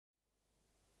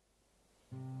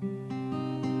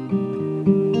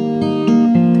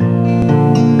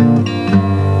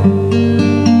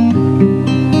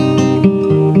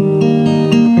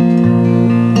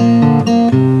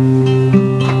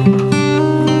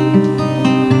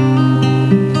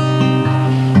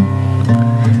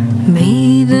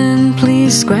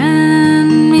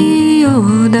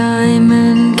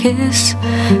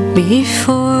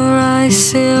Before I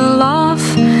sail off,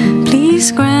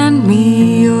 please grant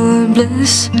me your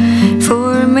bliss.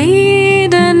 For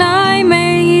maiden, I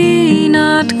may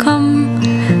not come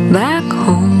back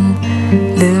home.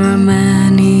 There are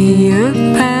many a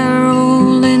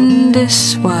peril in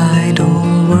this wide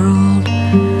old world.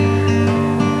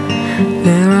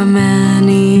 There are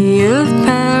many a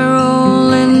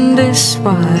peril in this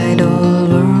wide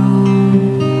old world.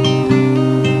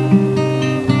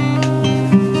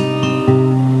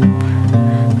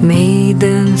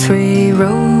 Maiden, 3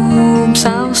 robes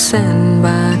I'll send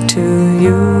back to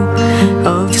you,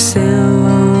 of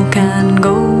silk and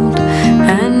gold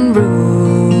and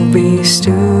rubies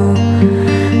too.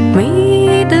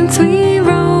 Maiden, 3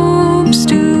 robes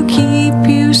to keep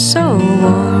you so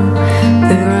warm.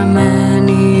 There are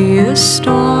many a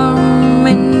storm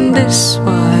in this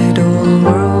wide old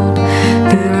world.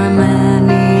 There are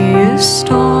many a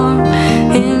storm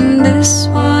in this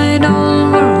wide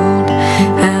old world.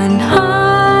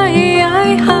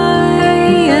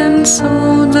 And so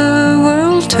the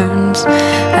world turns,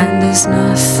 and there's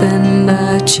nothing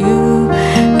that you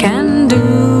can do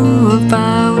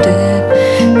about it.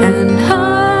 And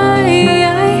high,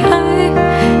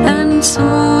 and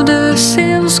so the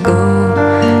sails go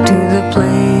to the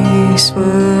place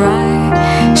where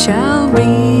I shall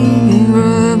be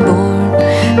reborn,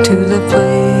 to the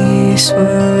place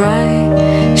where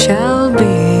I shall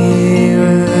be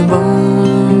reborn.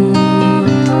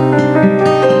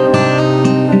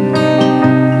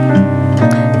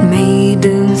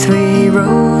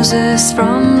 Roses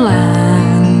from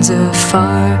lands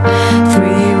afar,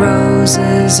 3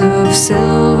 roses of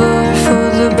silver for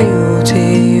the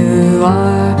beauty you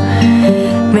are.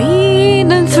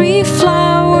 Maiden, 3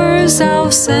 flowers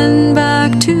I'll send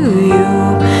back to you.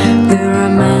 There are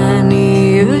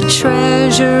many a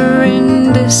treasure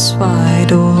in this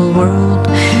wide old world.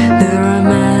 There are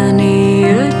many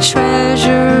a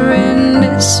treasure in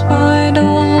this wide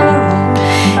old world.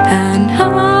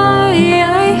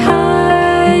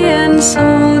 And so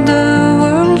the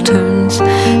world turns,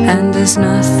 and there's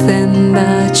nothing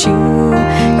that you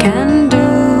can do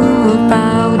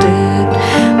about it.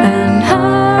 And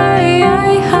high,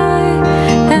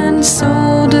 and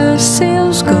so the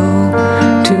sails go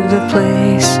to the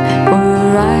place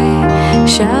where I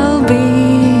shall be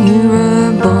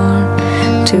reborn,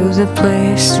 to the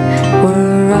place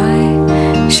where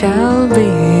I shall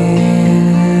be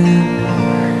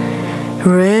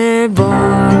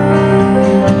reborn.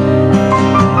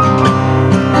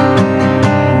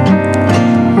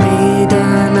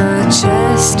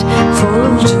 Full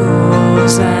of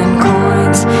jewels and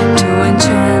coins to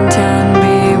enchant and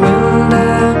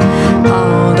bewilder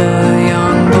all the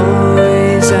young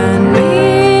boys, and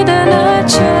maiden, a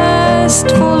chest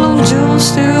full of jewels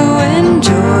to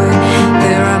enjoy.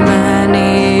 There are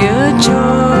many a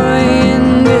joy in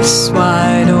this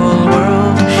wide old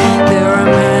world. There are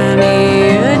many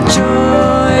a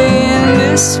joy in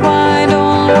this wide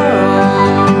old world.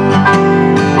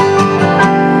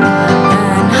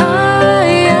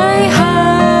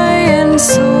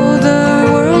 So the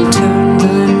world turns,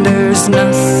 and there's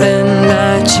nothing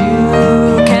that you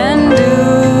can do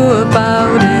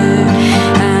about it.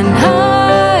 And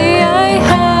high,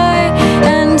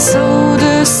 and so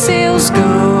the sails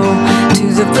go to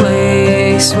the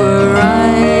place where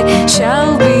I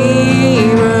shall be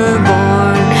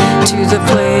reborn, to the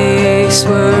place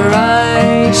where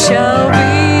I shall be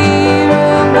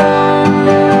reborn.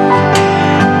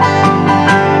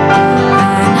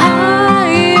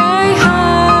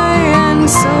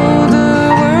 So the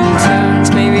world turns,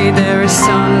 maybe there is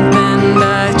something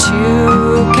that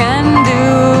you can do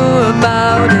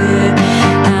about it.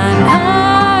 And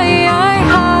high,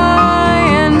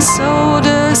 and so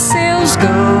the sails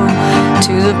go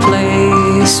to the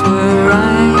place where I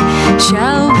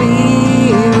shall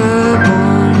be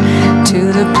reborn, to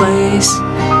the place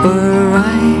where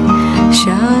I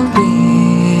shall be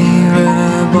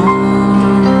reborn.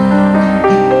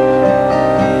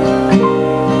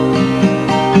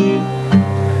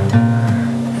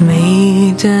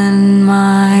 Maiden,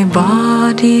 my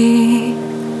body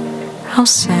I'll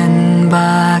send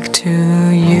back to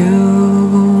you.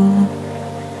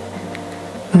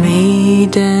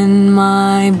 Maiden,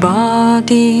 my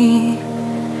body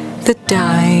that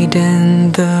died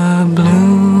in the blue.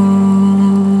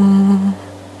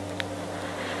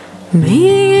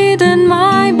 Maiden,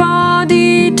 my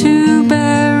body to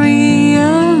bury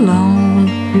alone.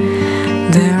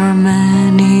 There are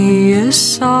many a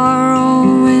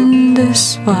sorrow in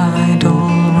this wide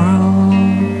old world.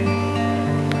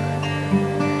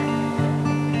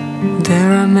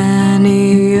 There are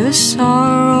many a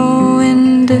sorrow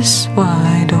in this this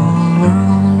wide old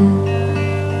world.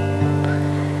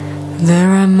 There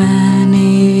are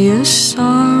many a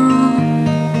sorrow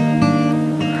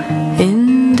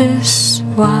in this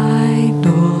wide